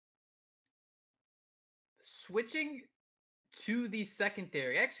 Switching to the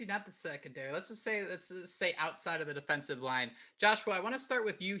secondary, actually not the secondary. Let's just say outside of the defensive line. Joshua, I want to start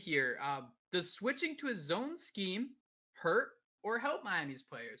with you here. Does switching to a zone scheme hurt or help Miami's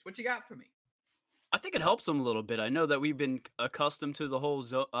players? What you got for me? I think it helps them a little bit. I know that we've been accustomed to the whole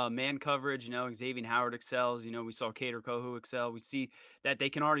man coverage. Xavier Howard excels. We saw Cater Kohu excel. We see that they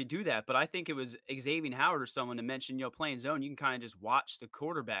can already do that. But I think it was Xavier Howard or someone to mention, playing zone, you can kind of just watch the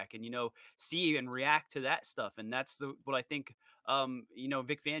quarterback and, see and react to that stuff. And that's what I think,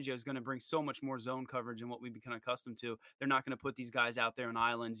 Vic Fangio is going to bring so much more zone coverage than what we've become accustomed to. They're not going to put these guys out there on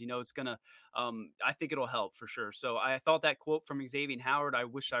islands. It's going to, I think it'll help for sure. So I thought that quote from Xavier Howard, I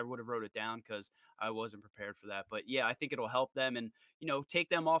wish I would have wrote it down because I wasn't prepared for that. But yeah, I think it'll help them and, take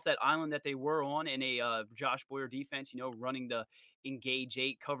them off that island that they were on in a Josh Boyer defense, running the engage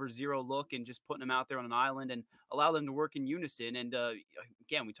 8 cover 0 look and just putting them out there on an island and allow them to work in unison. And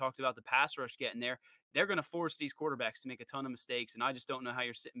again, we talked about the pass rush getting there. They're going to force these quarterbacks to make a ton of mistakes. And I just don't know how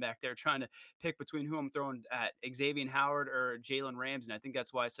you're sitting back there trying to pick between who I'm throwing at, Xavier Howard or Jalen Ramsey. And I think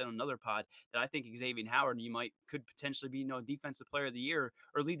that's why I said on another pod that I think Xavier Howard, could potentially be, defensive player of the year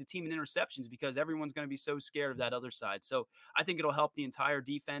or lead the team in interceptions because everyone's going to be so scared of that other side. So I think it'll help the entire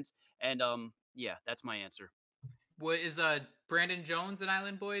defense. And yeah, that's my answer. What is Brandon Jones an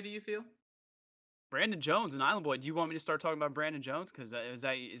Island Boy, do you feel? Brandon Jones, an Island Boy. Do you want me to start talking about Brandon Jones? Because is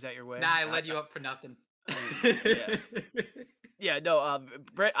that your way? Nah, I led you up for nothing. Yeah. Yeah, no,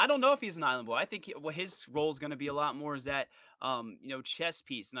 Brett, I don't know if he's an Island Boy. I think what his role is going to be a lot more is that, chess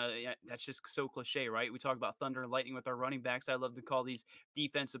piece. And that's just so cliche, right? We talk about thunder and lightning with our running backs. I love to call these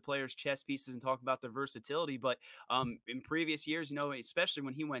defensive players chess pieces and talk about their versatility. But in previous years, especially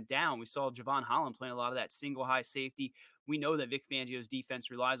when he went down, we saw Javon Holland playing a lot of that single high safety. We know that Vic Fangio's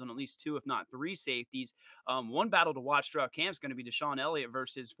defense relies on at least 2, if not 3 safeties. One battle to watch throughout camp is going to be Deshaun Elliott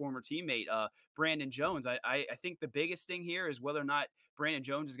versus his former teammate, Brandon Jones. I think the biggest thing here is whether or not Brandon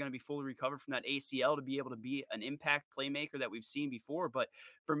Jones is going to be fully recovered from that ACL to be able to be an impact playmaker that we've seen before. But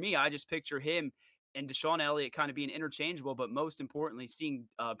for me, I just picture him and Deshaun Elliott kind of being interchangeable, but most importantly, seeing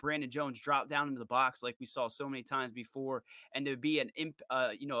Brandon Jones drop down into the box like we saw so many times before, and to be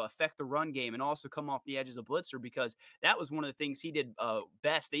affect the run game and also come off the edge as a blitzer, because that was one of the things he did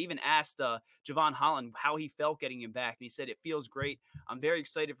best. They even asked Javon Holland how he felt getting him back, and he said, "It feels great. I'm very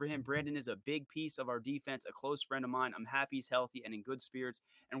excited for him. Brandon is a big piece of our defense, a close friend of mine. I'm happy he's healthy and in good spirits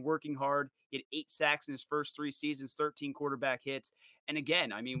and working hard." He had 8 sacks in his first 3 seasons, 13 quarterback hits. And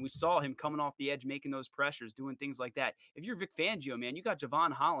again, we saw him coming off the edge, making those pressures, doing things like that. If you're Vic Fangio, man, you got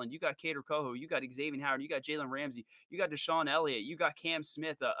Javon Holland, you got Cater Koho, you got Xavier Howard, you got Jalen Ramsey, you got Deshaun Elliott, you got Cam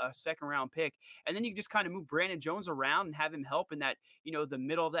Smith, a second-round pick. And then you just kind of move Brandon Jones around and have him help in that, the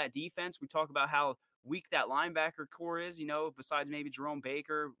middle of that defense. We talk about how weak that linebacker core is, besides maybe Jerome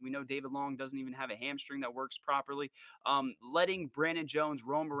Baker. We know David Long doesn't even have a hamstring that works properly. Letting Brandon Jones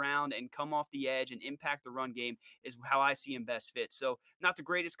roam around and come off the edge and impact the run game is how I see him best fit. So not the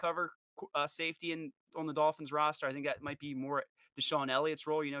greatest cover safety on the Dolphins roster. I think that might be more Deshaun Elliott's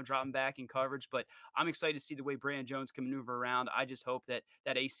role, dropping back in coverage. But I'm excited to see the way Brandon Jones can maneuver around. I just hope that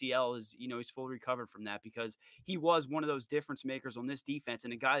ACL is, he's fully recovered from that, because he was one of those difference makers on this defense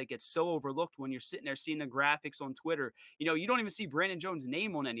and a guy that gets so overlooked when you're sitting there seeing the graphics on Twitter. You don't even see Brandon Jones'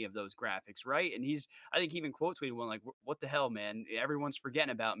 name on any of those graphics, right? And I think he even quote tweeted one like, "What the hell, man? Everyone's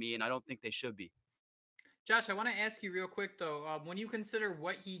forgetting about me," and I don't think they should be. Josh, I want to ask you real quick though. When you consider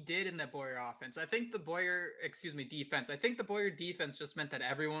what he did in the Boyer offense, defense. I think the Boyer defense just meant that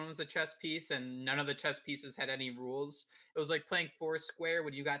everyone was a chess piece, and none of the chess pieces had any rules. It was like playing four square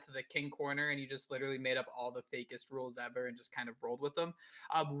when you got to the king corner, and you just literally made up all the fakest rules ever and just kind of rolled with them.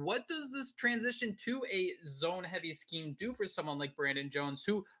 What does this transition to a zone-heavy scheme do for someone like Brandon Jones,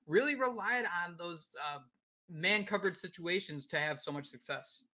 who really relied on those man coverage situations to have so much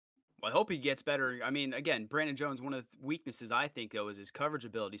success? Well, I hope he gets better. I mean, again, Brandon Jones, one of the weaknesses I think though is his coverage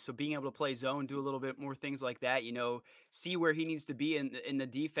ability. So being able to play zone, do a little bit more things like that, see where he needs to be in the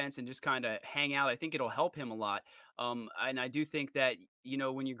defense and just kind of hang out. I think it'll help him a lot. And I do think that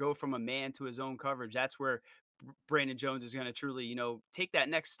when you go from a man to his own coverage, that's where Brandon Jones is going to truly, take that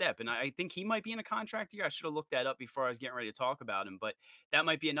next step. And I think he might be in a contract year. I should have looked that up before I was getting ready to talk about him, but that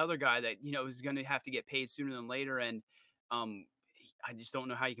might be another guy that is going to have to get paid sooner than later. And um, I just don't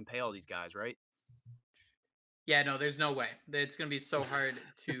know how you can pay all these guys, right? Yeah, no, there's no way. It's gonna be so hard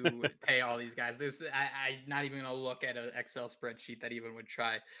to pay all these guys. I'm not even gonna look at an Excel spreadsheet that even would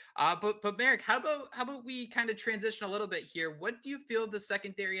try. But Merrick, how about we kind of transition a little bit here? What do you feel the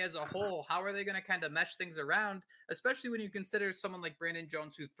secondary as a whole? How are they gonna kind of mesh things around, especially when you consider someone like Brandon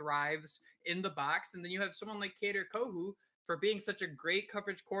Jones who thrives in the box, and then you have someone like Kader Kohu for being such a great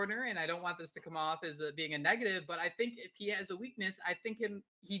coverage corner. And I don't want this to come off as being a negative, but I think if he has a weakness, I think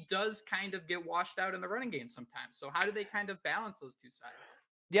he does kind of get washed out in the running game sometimes. So how do they kind of balance those two sides?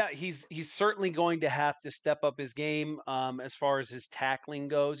 Yeah, he's certainly going to have to step up his game as far as his tackling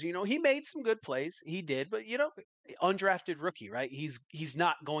goes. He made some good plays. He did, but undrafted rookie, right? He's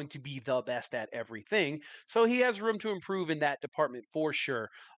not going to be the best at everything. So he has room to improve in that department for sure.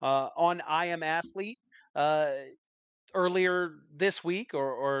 On I Am Athlete, uh, earlier this week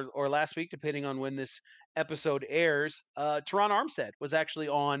or last week, depending on when this episode airs, Teron Armstead was actually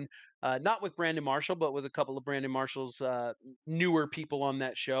on, not with Brandon Marshall, but with a couple of Brandon Marshall's newer people on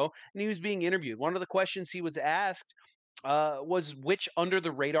that show, and he was being interviewed. One of the questions he was asked was which under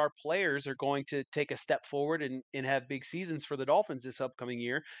the radar players are going to take a step forward and have big seasons for the Dolphins this upcoming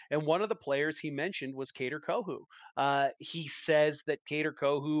year. And one of the players he mentioned was Kader Kohu. He says that Kader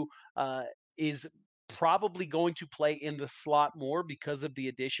Kohu is probably going to play in the slot more because of the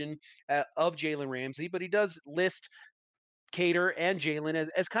addition of Jalen Ramsey, but he does list Cater and Jalen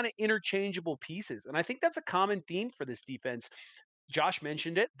as kind of interchangeable pieces. And I think that's a common theme for this defense. Josh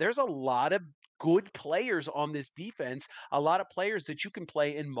mentioned it. There's a lot of good players on this defense, a lot of players that you can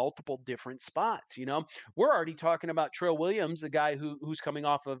play in multiple different spots. We're already talking about Trill Williams, the guy who's coming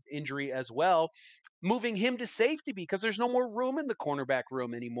off of injury as well, moving him to safety because there's no more room in the cornerback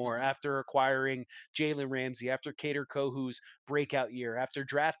room anymore after acquiring Jalen Ramsey, after Kader Kohu's breakout year, after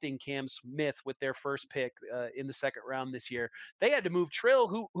drafting Cam Smith with their first pick in the second round this year. They had to move Trill,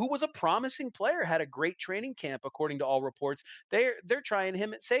 who was a promising player, had a great training camp according to all reports. They're trying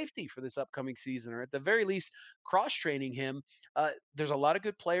him at safety for this upcoming season, or at the very least, cross training him. There's a lot of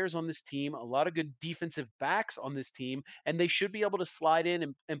good players on this team, a lot of good defensive backs on this team, and they should be able to slide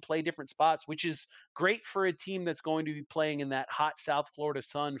in and play different spots, which is great for a team that's going to be playing in that hot South Florida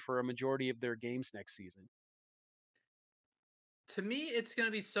sun for a majority of their games next season. To me, it's going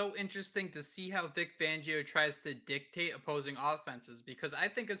to be so interesting to see how Vic Fangio tries to dictate opposing offenses, because I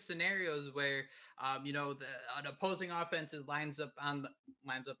think of scenarios where, an opposing offense lines up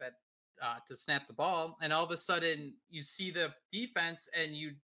at to snap the ball, and all of a sudden you see the defense and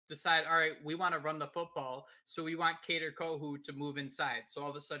you decide, all right, we want to run the football, so we want Kader Kohu to move inside. So all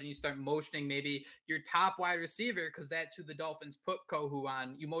of a sudden you start motioning maybe your top wide receiver, because that's who the Dolphins put Kohu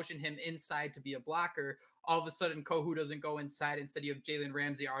on. You motion him inside to be a blocker. All of a sudden Kohu doesn't go inside. Instead, you have Jalen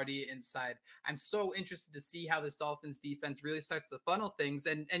Ramsey already inside. I'm so interested to see how this Dolphins defense really starts to funnel things.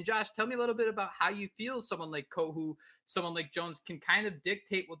 And Josh, tell me a little bit about how you feel someone like Kohu, someone like Jones can kind of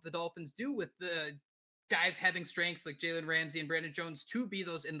dictate what the Dolphins do with the guys having strengths like Jalen Ramsey and Brandon Jones to be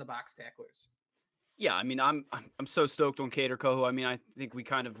those in the box tacklers. Yeah, I mean, I'm so stoked on Kader Koho. I mean, I think we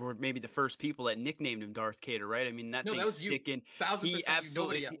kind of were maybe the first people that nicknamed him Darth Kader, right? I mean, that No, that thing's was you. sticking. Thousand He percent you,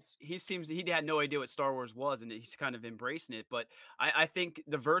 nobody absolutely else. he seems he had no idea what Star Wars was, and he's kind of embracing it. But I think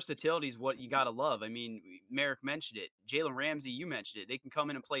the versatility is what you gotta love. I mean, Merrick mentioned it. Jalen Ramsey, you mentioned it. They can come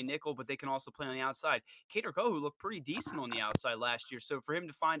in and play nickel, but they can also play on the outside. Kader Kohu looked pretty decent on the outside last year. So for him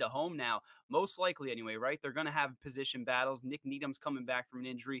to find a home now, most likely anyway, right? They're gonna have position battles. Nick Needham's coming back from an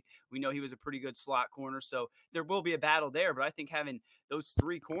injury. We know he was a pretty good slot corner, so there will be a battle there. But I think having those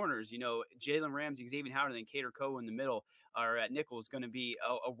three corners, Jalen Ramsey, Xavier Howard, and then Kader Kohu in the middle, or at nickel is going to be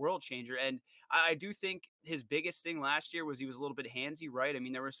a world changer. And I do think his biggest thing last year was he was a little bit handsy, right? I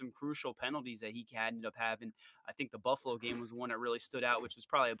mean, there were some crucial penalties that he ended up having. I think the Buffalo game was the one that really stood out, which was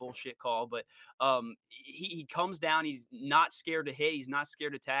probably a bullshit call. But he comes down. He's not scared to hit. He's not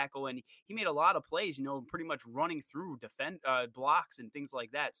scared to tackle, and he made a lot of plays. Pretty much running through defend blocks and things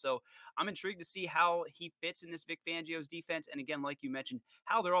like that. So I'm intrigued to see how he fits in this Vic Fangio's defense. And again, like you mentioned,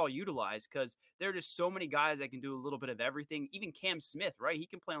 how they're all utilized because there are just so many guys that can do a little bit of everything. Even Cam Smith, right? He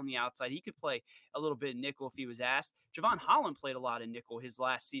can play on the outside. He could play a little bit of nickel if he was asked. Javon Holland played a lot of nickel his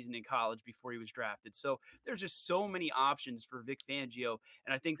last season in college before he was drafted. So there's just so many options for Vic Fangio.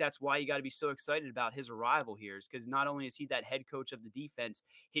 And I think that's why you got to be so excited about his arrival here, is because not only is he that head coach of the defense,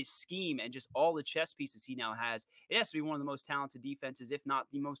 his scheme and just all the chess pieces he now has, it has to be one of the most talented defenses, if not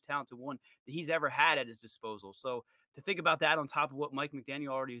the most talented one that he's ever had at his disposal. So to think about that on top of what Mike McDaniel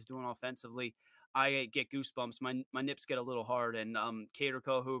already is doing offensively, I get goosebumps. My nips get a little hard. And Cater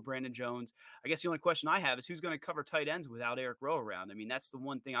Kohu, Brandon Jones. I guess the only question I have is who's going to cover tight ends without Eric Rowe around. I mean, that's the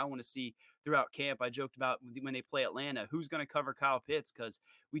one thing I want to see throughout camp. I joked about when they play Atlanta, who's going to cover Kyle Pitts, because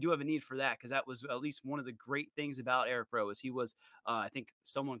we do have a need for that. Because that was at least one of the great things about Eric Rowe is he was, I think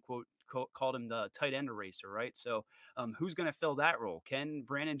someone called him the tight end eraser, right? So who's going to fill that role? Can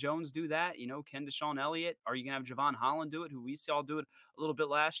Brandon Jones do that? Can Deshaun Elliott? Are you going to have Javon Holland do it, who we saw do it a little bit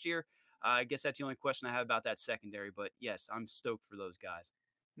last year? I guess that's the only question I have about that secondary. But yes, I'm stoked for those guys.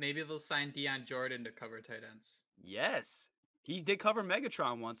 Maybe they'll sign Deion Jordan to cover tight ends. Yes. He did cover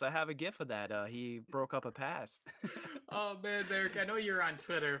Megatron once. I have a gif of that. He broke up a pass. Oh man, Derek, I know you're on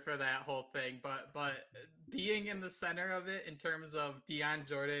Twitter for that whole thing, but being in the center of it in terms of Deion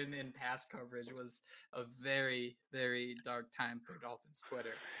Jordan in pass coverage was a very, very dark time for Dolphins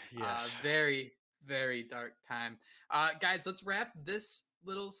Twitter. Yes. Very, very dark time. Guys, let's wrap this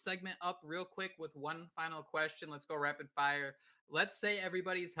little segment up real quick with one final question. Let's go rapid fire. Let's say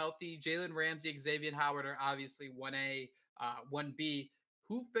everybody's healthy. Jalen Ramsey, Xavier Howard are obviously 1A, 1B.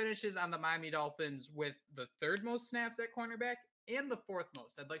 Who finishes on the Miami Dolphins with the third most snaps at cornerback and the fourth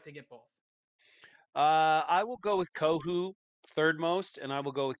most? I'd like to get both. I will go with Kohu third most, and I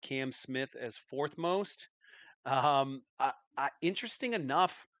will go with Cam Smith as fourth most. Interesting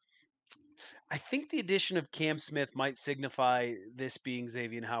enough, I think the addition of Cam Smith might signify this being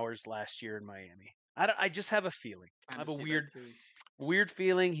Xavier Howard's last year in Miami. I just have a feeling. I have a weird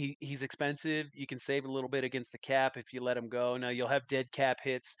feeling. He's expensive. You can save a little bit against the cap if you let him go. Now you'll have dead cap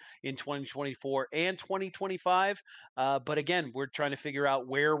hits in 2024 and 2025. But again, we're trying to figure out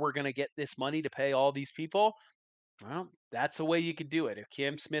where we're going to get this money to pay all these people. Well, that's a way you could do it. If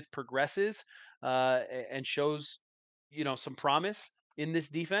Cam Smith progresses and shows, some promise in this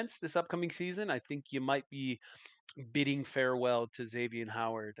defense this upcoming season, I think you might be bidding farewell to Xavier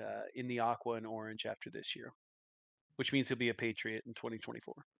Howard in the aqua and orange after this year, which means he'll be a Patriot in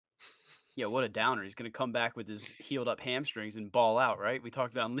 2024. Yeah, what a downer. He's going to come back with his healed up hamstrings and ball out, right? We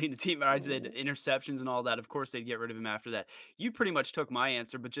talked about him leading the team. I said interceptions and all that. Of course, they'd get rid of him after that. You pretty much took my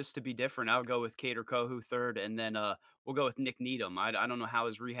answer, but just to be different, I'll go with Cater Kohu third, and then we'll go with Nick Needham. I don't know how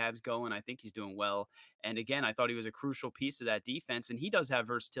his rehab's going. I think he's doing well. And again, I thought he was a crucial piece of that defense, and he does have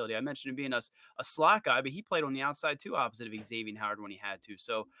versatility. I mentioned him being a slot guy, but he played on the outside too, opposite of Xavier Howard when he had to.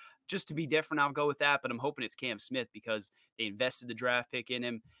 So just to be different, I'll go with that, but I'm hoping it's Cam Smith because they invested the draft pick in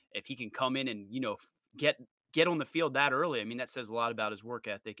him. If he can come in and get on the field that early, I mean that says a lot about his work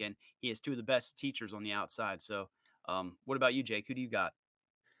ethic, and he has two of the best teachers on the outside. So, what about you, Jake? Who do you got?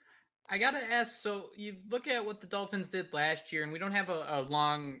 I gotta ask. So you look at what the Dolphins did last year, and we don't have a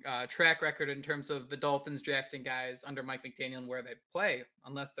long track record in terms of the Dolphins drafting guys under Mike McDaniel and where they play,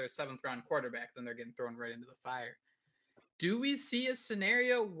 unless they're seventh round quarterback, then they're getting thrown right into the fire. Do we see a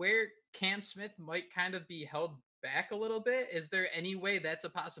scenario where Cam Smith might kind of be held back a little bit? Is there any way that's a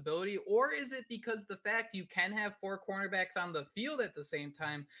possibility? Or is it because the fact you can have four cornerbacks on the field at the same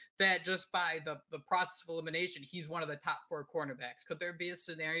time that just by the process of elimination, he's one of the top four cornerbacks? Could there be a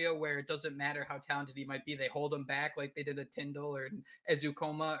scenario where it doesn't matter how talented he might be, they hold him back like they did at Tyndall or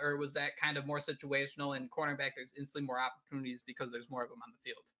Ezukoma? Or was that kind of more situational and cornerback, there's instantly more opportunities because there's more of them on the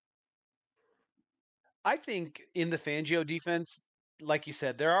field? I think in the Fangio defense, like you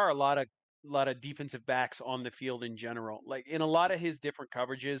said, there are a lot of defensive backs on the field in general. Like in a lot of his different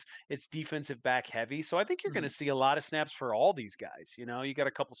coverages, it's defensive back heavy. So I think you're going to see a lot of snaps for all these guys. You got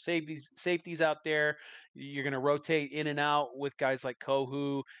a couple safeties out there. You're going to rotate in and out with guys like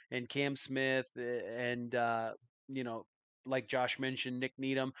Kohu and Cam Smith and like Josh mentioned, Nick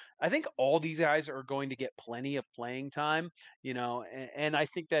Needham. I think all these guys are going to get plenty of playing time, and I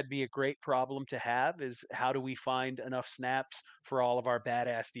think that'd be a great problem to have is how do we find enough snaps for all of our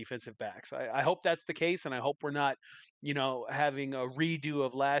badass defensive backs? I hope that's the case, and I hope we're not, having a redo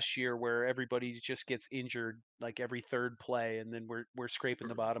of last year where everybody just gets injured like every third play, and then we're scraping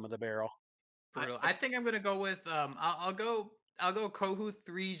the bottom of the barrel. Brutal. I think I'm gonna go with I'll go Kohu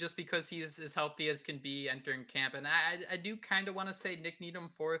 3 just because he's as healthy as can be entering camp, and I do kind of want to say Nick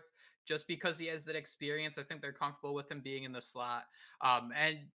Needham 4th just because he has that experience. I think they're comfortable with him being in the slot,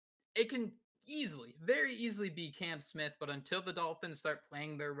 and it can very easily be Cam Smith. But until the Dolphins start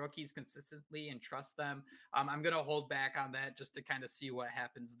playing their rookies consistently and trust them, I'm gonna hold back on that just to kind of see what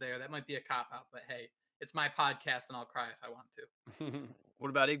happens there. That might be a cop out, but hey, it's my podcast and I'll cry if I want to. What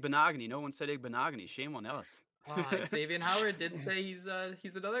about Igbenogany? No one said Igbenogany. Shame on us. Xavier Howard did say he's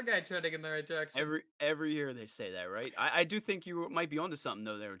another guy trending in the right direction. Every year they say that, right? I do think you might be onto something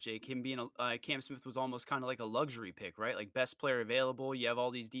though there, Jake. Him being Cam Smith was almost kind of like a luxury pick, right? Like best player available. You have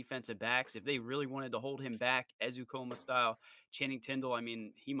all these defensive backs. If they really wanted to hold him back, Ezukoma style, Channing Tindall, I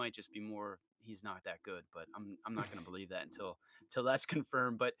mean, he might just be more. He's not that good, but I'm not going to believe that until that's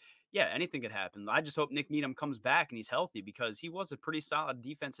confirmed. But yeah, anything could happen. I just hope Nick Needham comes back and he's healthy because he was a pretty solid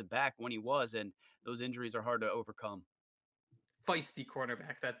defensive back when he was, and those injuries are hard to overcome. Feisty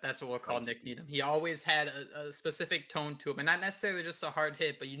cornerback. That's what we'll call Nick Feisty. Needham. He always had a specific tone to him, and not necessarily just a hard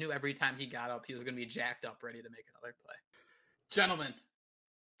hit, but you knew every time he got up, he was going to be jacked up, ready to make another play. Gentlemen,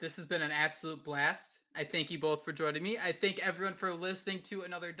 this has been an absolute blast. I thank you both for joining me. I thank everyone for listening to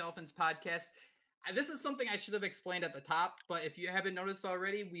another Dolphins podcast. This is something I should have explained at the top, but if you haven't noticed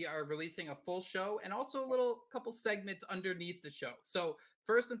already, we are releasing a full show and also a couple segments underneath the show. So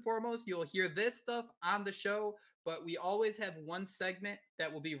first and foremost, you'll hear this stuff on the show, but we always have one segment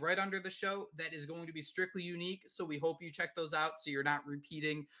that will be right under the show that is going to be strictly unique. So we hope you check those out so you're not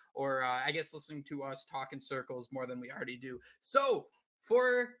repeating or listening to us talk in circles more than we already do. So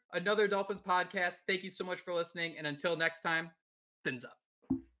for another Dolphins podcast, thank you so much for listening. And until next time, fins up.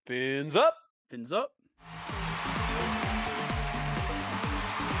 Fins up. Fins up.